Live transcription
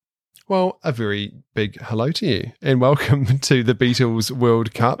Well, a very big hello to you and welcome to the Beatles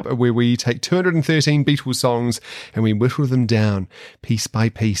World Cup, where we take 213 Beatles songs and we whittle them down piece by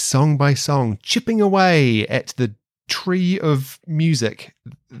piece, song by song, chipping away at the tree of music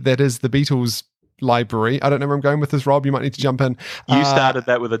that is the Beatles library. I don't know where I'm going with this, Rob. You might need to jump in. You started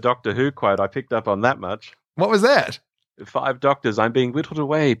that with a Doctor Who quote. I picked up on that much. What was that? 5 doctors, I'm being whittled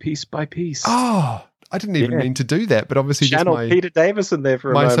away piece by piece. Oh, I didn't even mean to do that, but obviously Channel just Peter Davison there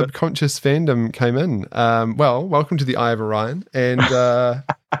for a moment. My subconscious fandom came in. Well, welcome to the Eye of Orion, and that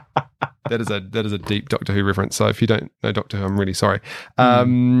is a deep Doctor Who reference. So if you don't know Doctor Who, I'm really sorry.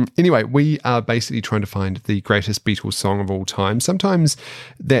 Anyway, we are basically trying to find the greatest Beatles song of all time. Sometimes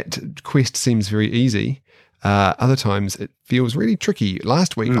that quest seems very easy. Other times it feels really tricky.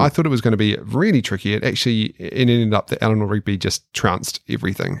 Last week, I thought it was going to be really tricky. It ended up that Eleanor Rigby just trounced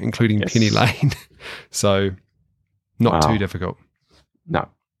everything, including Penny Lane. So not too difficult. No.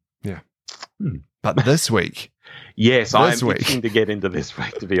 Yeah. But this week. Yes, I'm itching to get into this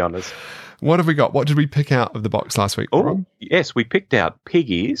week, to be honest. What have we got? What did we pick out of the box last week, Rob? Yes, we picked out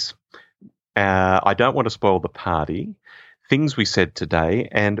Piggies. I Don't Want to Spoil the Party. Things We Said Today,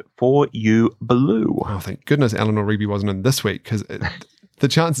 and For You Blue. Oh, thank goodness Eleanor Rigby wasn't in this week, because the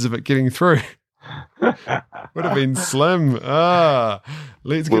chances of it getting through would have been slim.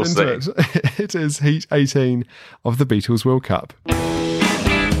 Let's get into it. It is Heat 18 of the Beatles World Cup.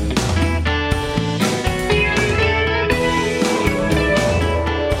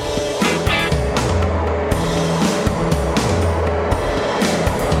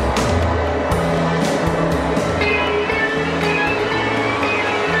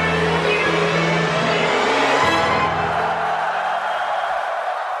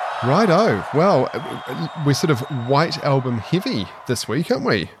 Righto. Well, we're sort of White Album heavy this week, aren't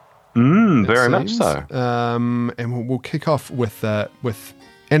we? Very much so. And we'll kick off with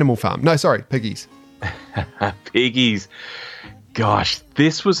Animal Farm. No, sorry, Piggies. Piggies. Gosh,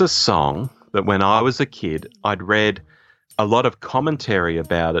 this was a song that when I was a kid, I'd read a lot of commentary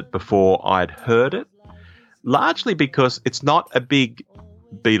about it before I'd heard it, largely because it's not a big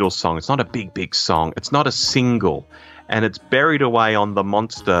Beatles song. It's not a big song. It's not a single. And it's buried away on the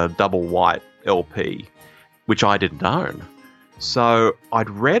Monster Double White LP, which I didn't own. So I'd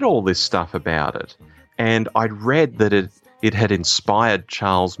read all this stuff about it, and I'd read that it had inspired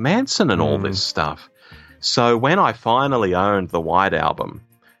Charles Manson and all this stuff. So when I finally owned the White Album,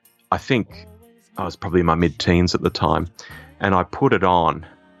 I think I was probably in my mid-teens at the time, and I put it on,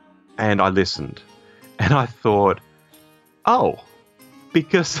 and I listened, and I thought,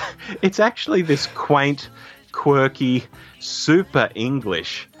 because it's actually this quaint, quirky, super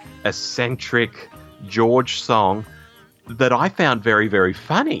English, eccentric George song that I found very, very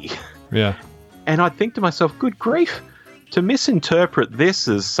funny. Yeah. And I think to myself, good grief, to misinterpret this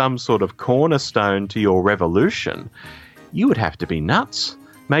as some sort of cornerstone to your revolution, you would have to be nuts.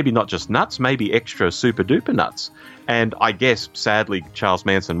 Maybe not just nuts, maybe extra super duper nuts. And I guess, sadly, Charles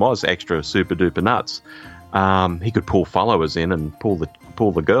Manson was extra super duper nuts. He could pull followers in and pull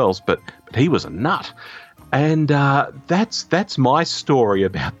the girls, but he was a nut. And that's my story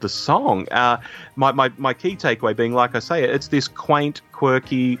about the song. My key takeaway being, like I say, it's this quaint,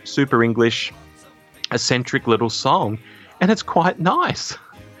 quirky, super English, eccentric little song, and it's quite nice.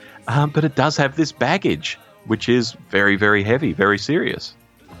 But it does have this baggage, which is very, very heavy, very serious.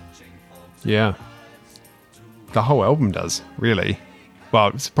 Yeah. The whole album does, really. Well,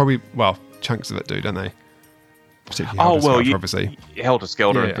 it's probably, chunks of it do, don't they? Particularly Helter obviously. Helter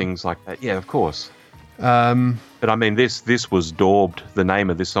Skelter and things like that. Yeah, of course. But I mean, this was daubed. The name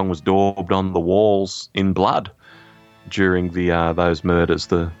of this song was daubed on the walls in blood during those murders,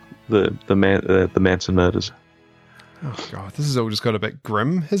 the Manson murders. Oh God, this has all just got a bit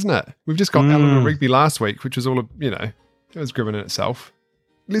grim, hasn't it? We've just got Eleanor Rigby last week, which was all it was grim in itself.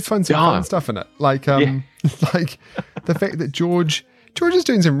 Let's find some fun stuff in it, like like the fact that George is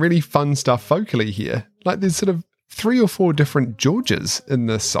doing some really fun stuff vocally here. Like there's sort of 3 or 4 different Georges in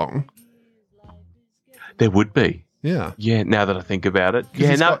this song. There would be. Yeah. Yeah, now that I think about it.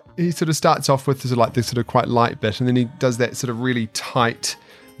 Yeah, he sort of starts off with this sort of quite light bit, and then he does that sort of really tight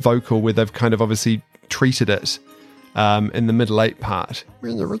vocal where they've kind of obviously treated it in the middle 8 part.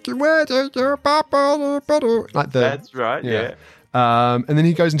 Like That's right, yeah. And then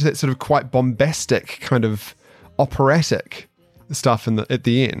he goes into that sort of quite bombastic kind of operatic stuff at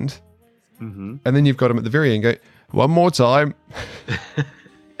the end. Mm-hmm. And then you've got him at the very end go, one more time.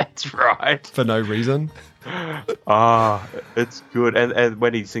 That's right. For no reason. It's good. And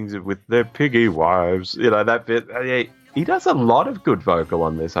when he sings it with their piggy wives, that bit, he does a lot of good vocal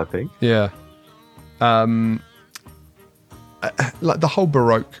on this, I think. Yeah. Like the whole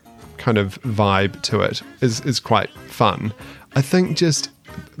Baroque kind of vibe to it is quite fun. I think just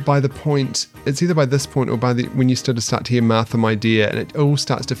by the point, it's either by this point or by when you start to hear Martha My Dear, and it all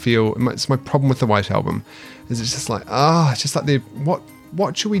starts to feel, it's my problem with the White Album, is it's just like, it's just like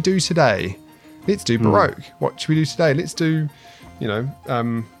what should we do today? Let's do Baroque. What should we do today? Let's do,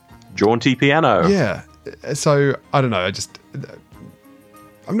 jaunty piano. Yeah. So, I don't know,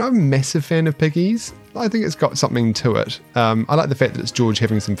 I'm not a massive fan of Piggies. I think it's got something to it. I like the fact that it's George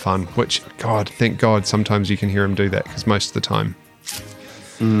having some fun, which, thank God, sometimes you can hear him do that, because most of the time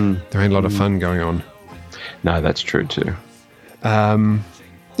there ain't a lot of fun going on. No, that's true too.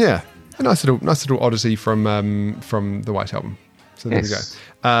 Yeah, a nice little odyssey from the White Album. So there we go.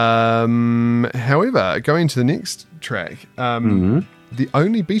 However, going to the next track, the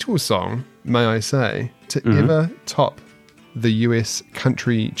only Beatles song, may I say, to ever top the US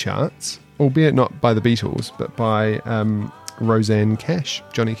country charts, albeit not by the Beatles, but by Rosanne Cash,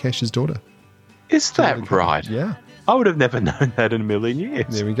 Johnny Cash's daughter. Is that right? Yeah. I would have never known that in a million years.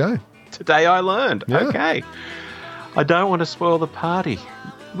 There we go. Today I learned. Yeah. Okay. I don't want to spoil the party.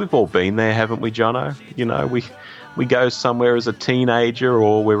 We've all been there, haven't we, Jono? We go somewhere as a teenager,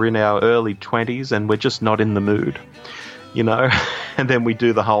 or we're in our early 20s and we're just not in the mood, and then we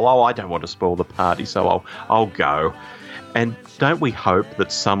do the whole, I don't want to spoil the party, so I'll go. And don't we hope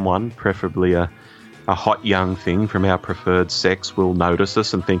that someone, preferably a hot young thing from our preferred sex, will notice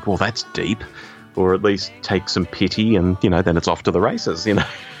us and think, well, that's deep, or at least take some pity, and, then it's off to the races,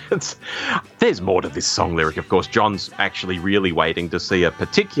 There's more to this song lyric, of course. John's actually really waiting to see a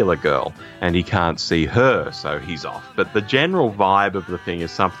particular girl, and he can't see her, so he's off. But the general vibe of the thing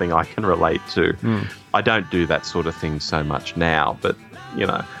is something I can relate to. I don't do that sort of thing so much now, but,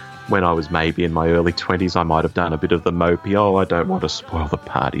 when I was maybe in my early 20s, I might have done a bit of the mopey, I don't want to spoil the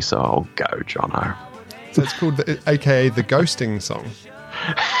party, so I'll go, Jono. So it's called, aka the ghosting song.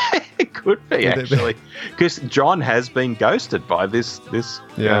 It could be, actually, because John has been ghosted by this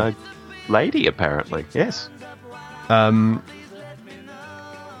lady, apparently. Yes. Again,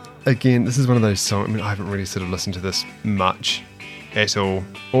 this is one of those songs. I mean, I haven't really sort of listened to this much at all,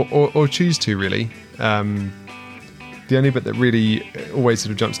 or choose to really. The only bit that really always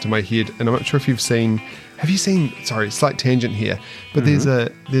sort of jumps to my head, and I'm not sure if you've seen. Have you seen? Sorry, slight tangent here, but there's a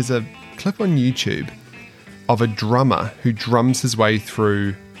clip on YouTube of a drummer who drums his way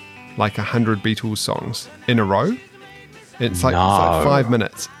through like 100 Beatles songs in a row. It's like 5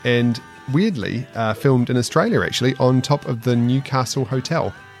 minutes, and weirdly filmed in Australia, actually, on top of the Newcastle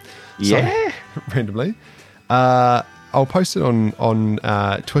Hotel. Yeah. So, randomly. I'll post it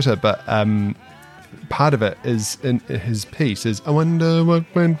on Twitter, but part of it is in his piece is, I wonder what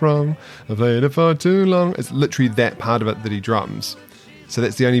went wrong, I played it for too long. It's literally that part of it that he drums. So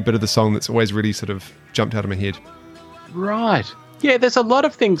that's the only bit of the song that's always really sort of jumped out of my head. Right. Yeah, there's a lot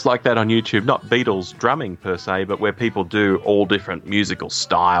of things like that on YouTube, not Beatles drumming per se, but where people do all different musical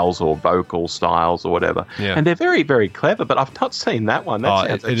styles or vocal styles or whatever. Yeah. And they're very, very clever, but I've not seen that one. That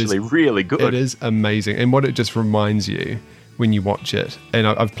sounds actually really good. It is amazing. And what it just reminds you when you watch it, and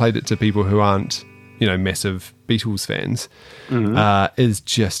I've played it to people who aren't, massive Beatles fans, is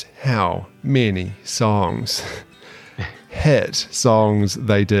just how many songs, hit songs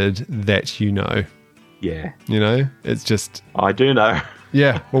they did that Yeah. It's just... I do know.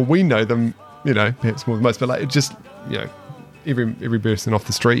 Yeah, well, we know them, perhaps more than most, but like, it just, every person off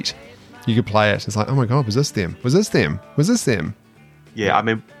the street, you could play it. It's like, oh my God, was this them? Was this them? Was this them? Yeah, I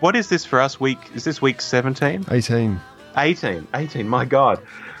mean, what is this for us? Is this week 17? 18. 18, my God.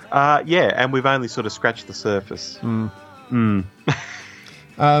 Yeah, and we've only sort of scratched the surface.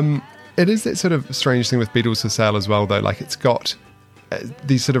 It is that sort of strange thing with Beatles for Sale as well, though. Like, it's got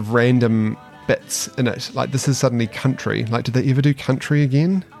these sort of random bits in it. Like, this is suddenly country. Like, did they ever do country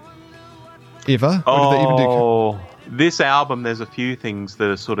again? Ever? Or did they even do this album, there's a few things that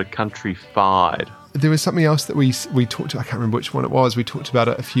are sort of country-fied. There was something else that we talked to, I can't remember which one it was. We talked about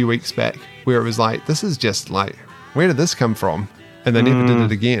it a few weeks back, where it was like, this is just like, where did this come from? And they never did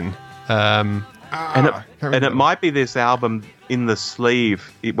it again. And it might be this album. In the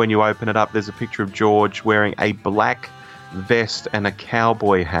sleeve, when you open it up, there's a picture of George wearing a black vest and a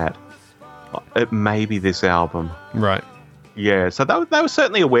cowboy hat. It may be this album. Right. Yeah, so they were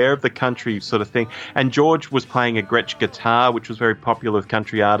certainly aware of the country sort of thing. And George was playing a Gretsch guitar, which was very popular with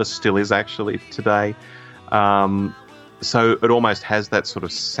country artists, still is actually today. So it almost has that sort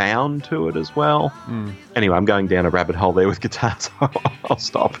of sound to it as well. Anyway, I'm going down a rabbit hole there with guitars, so I'll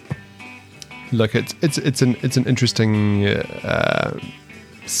stop. Look, it's an interesting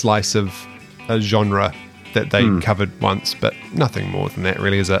slice of a genre that they covered once, but nothing more than that,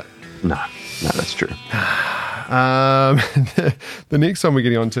 really, is it? No, that's true. The next song we're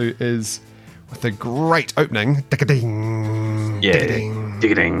getting onto is with a great opening. Ding-a-ding, Yeah, ding-a-ding.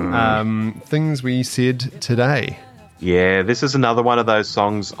 ding-a-ding. Things We Said Today. Yeah, this is another one of those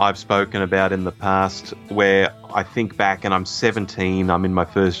songs I've spoken about in the past where I think back and I'm 17, I'm in my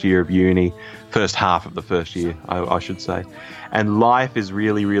first year of uni, first half of the first year, I should say. And life is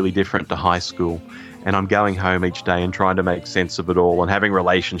really, really different to high school. And I'm going home each day and trying to make sense of it all and having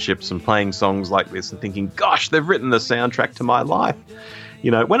relationships and playing songs like this and thinking, gosh, they've written the soundtrack to my life. You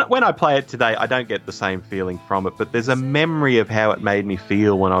know, when I play it today, I don't get the same feeling from it, but there's a memory of how it made me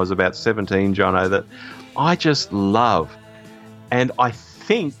feel when I was about 17, Jono, that I just love. And I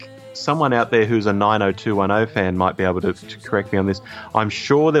think someone out there who's a 90210 fan might be able to correct me on this. I'm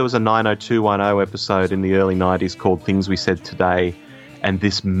sure there was a 90210 episode in the early 90s called Things We Said Today, and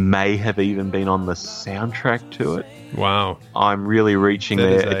this may have even been on the soundtrack to it. Wow. I'm really reaching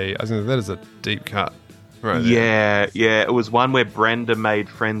there. That is a deep cut. Right yeah. It was one where Brenda made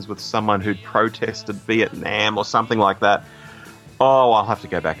friends with someone who'd protested Vietnam or something like that. Oh, I'll have to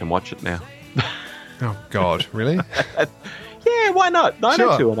go back and watch it now. Oh, God. Really? Yeah, why not?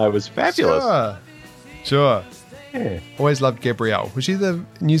 90210 was fabulous. Sure. Yeah. Always loved Gabrielle. Was she the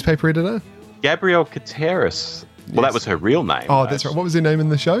newspaper editor? Gabrielle Kateris. Well, that was her real name. Oh, that's right. What was her name in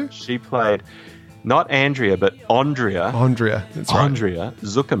the show? She played not Andrea, but Andrea. That's right. Andrea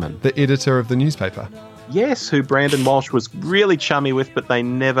Zuckerman. The editor of the newspaper. Yes, who Brandon Walsh was really chummy with, but they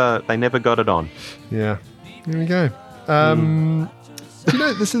never got it on. Yeah. There we go. Do you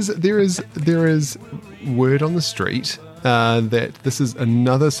know, there is word on the street that this is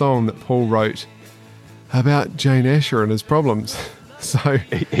another song that Paul wrote about Jane Asher and his problems. So,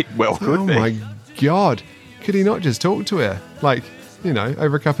 It well could be. Oh my God. Could he not just talk to her? Like, you know,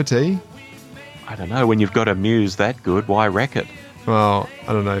 over a cup of tea? I don't know. When you've got a muse that good, why wreck it? Well,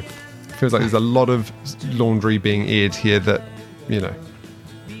 I don't know. Feels like there's a lot of laundry being aired here that, you know,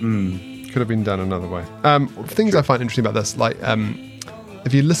 could have been done another way. Things I find interesting about this, like,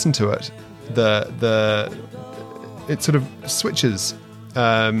 if you listen to it, it sort of switches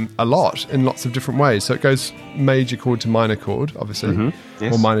a lot in lots of different ways. So it goes major chord to minor chord, obviously,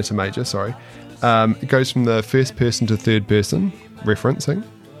 Yes. or minor to major. Sorry. It goes from the first person to third person referencing,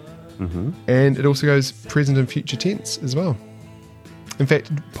 and it also goes present and future tense as well. In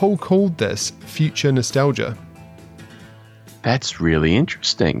fact, Paul called this future nostalgia. That's really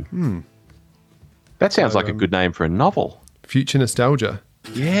interesting. That sounds like a good name for a novel. Future nostalgia.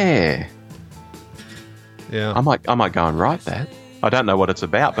 Yeah. Yeah. I might go and write that. I don't know what it's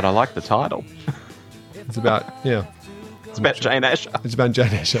about, but I like the title. It's about, yeah. It's about Jane Asher. It's about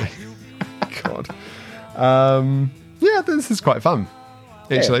Jane Asher. God. Yeah, this is quite fun,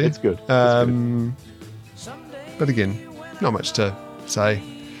 actually. Yeah, it's good. But again, not much to say.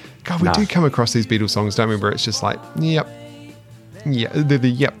 God, we do come across these Beatles songs, don't we, where it's just like, yep. Yeah, they're the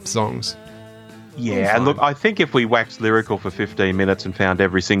yep songs. Yeah, and look, I think if we waxed lyrical for 15 minutes and found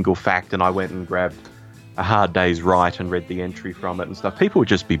every single fact and I went and grabbed A Hard Day's Right and read the entry from it and stuff, people would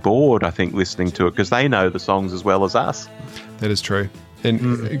just be bored, I think, listening to it because they know the songs as well as us. That is true.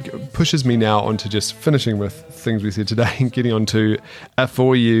 And it pushes me now onto just finishing with Things We Said Today and getting onto A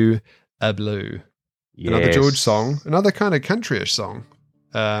For You, A Blue. Yes. Another George song, another kind of countryish song.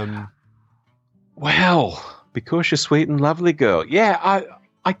 Well, because you're sweet and lovely, girl. Yeah,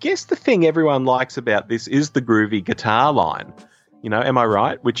 I guess the thing everyone likes about this is the groovy guitar line. You know, am I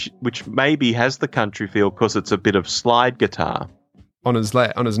right? Which maybe has the country feel because it's a bit of slide guitar. On his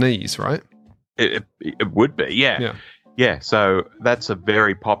knees, right? It would be, yeah. Yeah, so that's a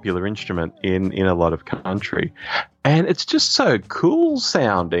very popular instrument in a lot of country. And it's just so cool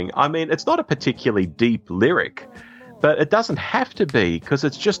sounding. I mean, it's not a particularly deep lyric, but it doesn't have to be because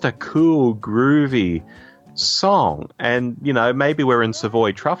it's just a cool, groovy song. And, you know, maybe we're in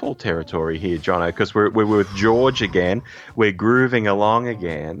Savoy Truffle territory here, Jono, because we're with George again. We're grooving along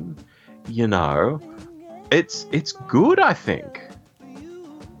again. You know, it's good, I think.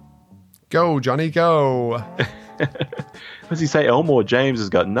 Go, Johnny, go. What does he say? Elmore James has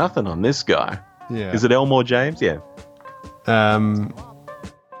got nothing on this guy. Yeah. Is it Elmore James? Yeah.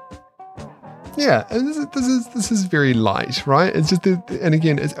 Yeah, and this is very light, right? It's just, and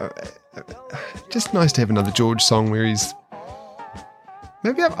again, it's just nice to have another George song where he's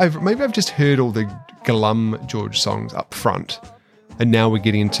maybe I've just heard all the glum George songs up front, and now we're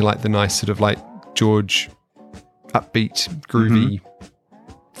getting into like the nice sort of like George upbeat, groovy,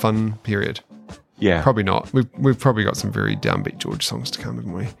 fun period. Yeah. Probably not. We've probably got some very downbeat George songs to come,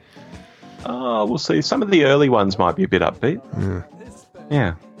 haven't we? Oh, we'll see. Some of the early ones might be a bit upbeat.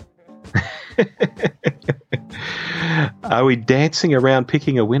 Yeah. Are we dancing around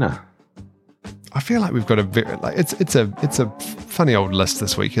picking a winner? I feel like we've got a very it's a funny old list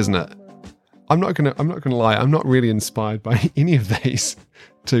this week, isn't it? I'm not gonna lie. I'm not really inspired by any of these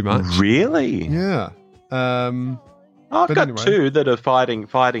too much. Really? Yeah. I've got anyway. two that are fighting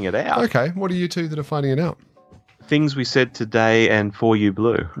it out. Okay. What are you two that are fighting it out? Things We Said Today and For You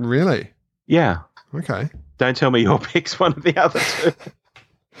Blue. Really? Yeah. Okay. Don't tell me your pick's one of the other two.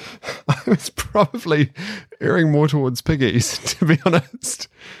 I was probably erring more towards Piggies, to be honest.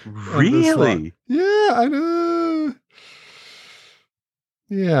 Really? Yeah, I know.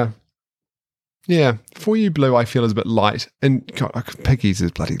 Yeah. For You Blue, I feel is a bit light. And God, Piggies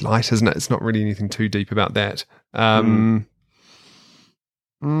is bloody light, isn't it? It's not really anything too deep about that.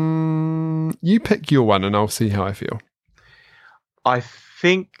 You pick your one and I'll see how I feel. I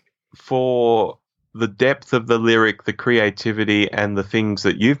think for the depth of the lyric, the creativity, and the things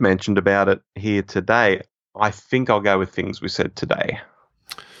that you've mentioned about it here today, I think I'll go with Things We Said Today.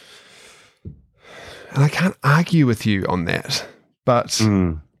 And I can't argue with you on that, but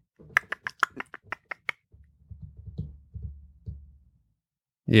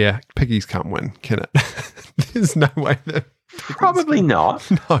yeah, Piggies can't win, can it? There's no way that Probably not.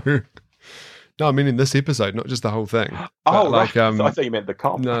 No, I mean in this episode, not just the whole thing. Oh, like, right. I thought you meant the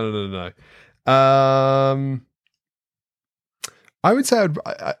comp. No. I would say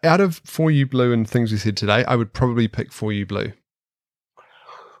out of For You Blue and Things We Said Today, I would probably pick For You Blue.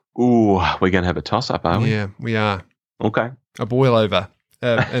 Ooh, we're going to have a toss-up, are we? Yeah, we are. Okay. A boil over.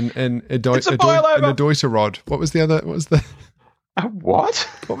 And a Deuterod. What was the other? What was the? What?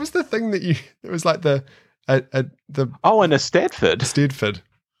 What was the thing that you? It was like the. And a Stedford. Stedford.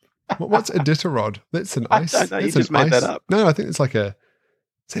 What's a Ditterod? That's an ice. I don't know. You That's just made that up. No, I think it's like a.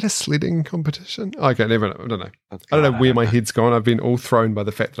 Is that a sledding competition? Oh, okay, never. I don't know. I don't know where my head's gone. I've been all thrown by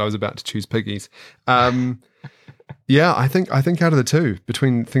the fact that I was about to choose Piggies. Yeah, I think out of the two,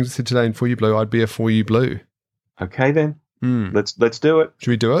 between Things We Said Today and For You Blue, I'd be a For You Blue. Okay then. Let's do it.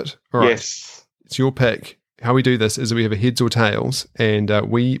 Should we do it? All right. Yes. It's your pick. How we do this is we have a heads or tails, and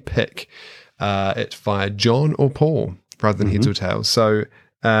we pick it via John or Paul rather than heads or tails. So,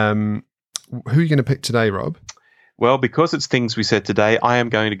 who are you going to pick today, Rob? Well, because it's Things We Said Today, I am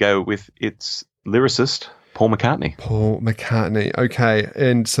going to go with its lyricist, Paul McCartney. Paul McCartney. Okay,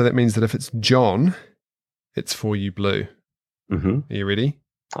 and so that means that if it's John, it's For You Blue. Mm-hmm. Are you ready?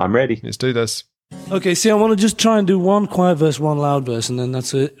 I'm ready. Let's do this. Okay, see, I want to just try and do one quiet verse, one loud verse, and then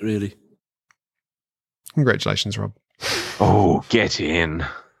that's it, really. Congratulations, Rob. Oh, get in.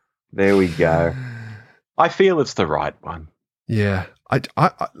 There we go. I feel it's the right one. Yeah.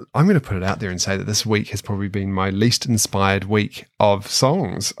 I'm going to put it out there and say that this week has probably been my least inspired week of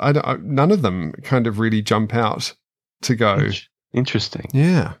songs. None of them kind of really jump out to go. Interesting.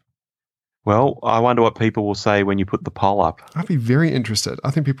 Yeah. Well, I wonder what people will say when you put the poll up. I'd be very interested.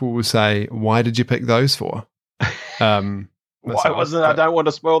 I think people will say, "Why did you pick those for?" Why wasn't I don't want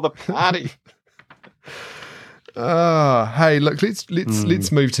to spoil the party. Hey, look,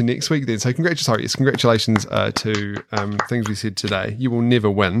 let's move to next week then. So congratulations to Things We Said Today. You will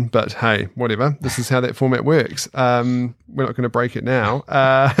never win, but hey, whatever. This is how that format works. We're not going to break it now.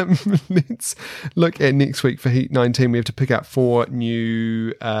 Let's look at next week for Heat 19. We have to pick out 4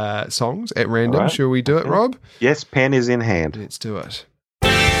 new songs at random. Right. Shall we do it, Rob? Yes, pen is in hand. Let's do it.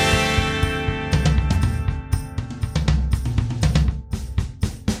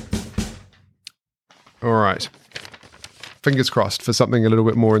 All right. Fingers crossed for something a little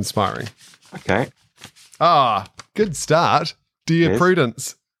bit more inspiring. Okay. Good start. Dear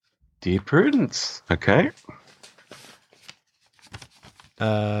Prudence. Dear Prudence. Okay.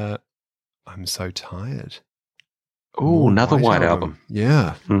 I'm so tired. Oh, another White album.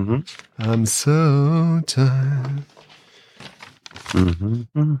 Yeah. Mm-hmm. I'm so tired.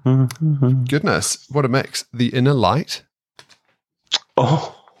 Mm-hmm. Goodness, what a mix. The Inner Light.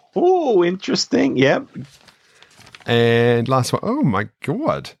 Oh, interesting. Yep. And last one. Oh, my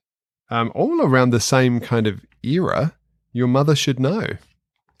God. All around the same kind of era, Your Mother Should Know.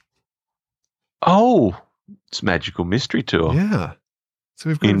 Oh, it's Magical Mystery Tour. Yeah. So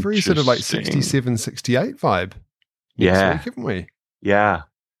we've got a very sort of like 67, 68 vibe. Yeah. Week, haven't we? Yeah.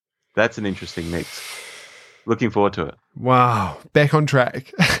 That's an interesting mix. Looking forward to it. Wow. Back on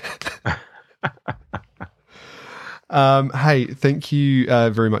track. Hey, thank you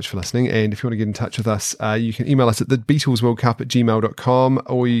very much for listening. And if you want to get in touch with us, you can email us at thebeatlesworldcup@gmail.com,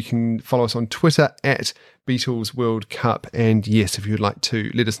 or you can follow us on Twitter at BeatlesWorldCup. And yes, if you would like to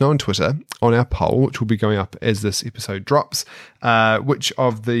let us know on Twitter on our poll, which will be going up as this episode drops, which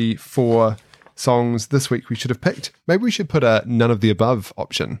of the 4 songs this week we should have picked. Maybe we should put a none of the above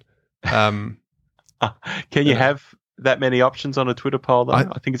option. Can you have that many options on a Twitter poll, though?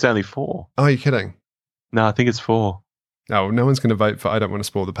 I think it's only 4. Oh, you're kidding? No, I think it's 4. No, no one's going to vote for I don't want to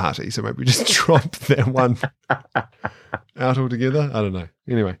spoil the party, so maybe we just drop that one out altogether. I don't know.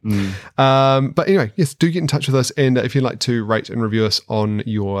 Anyway. But anyway, yes, do get in touch with us. And if you'd like to rate and review us on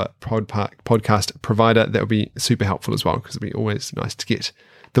your podcast provider, that would be super helpful as well, because it'd be always nice to get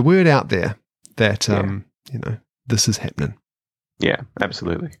the word out there that, this is happening. Yeah,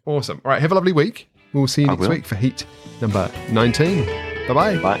 absolutely. Awesome. All right, have a lovely week. We'll see you next week for Heat number 19.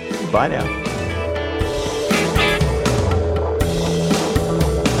 Bye-bye. Bye now.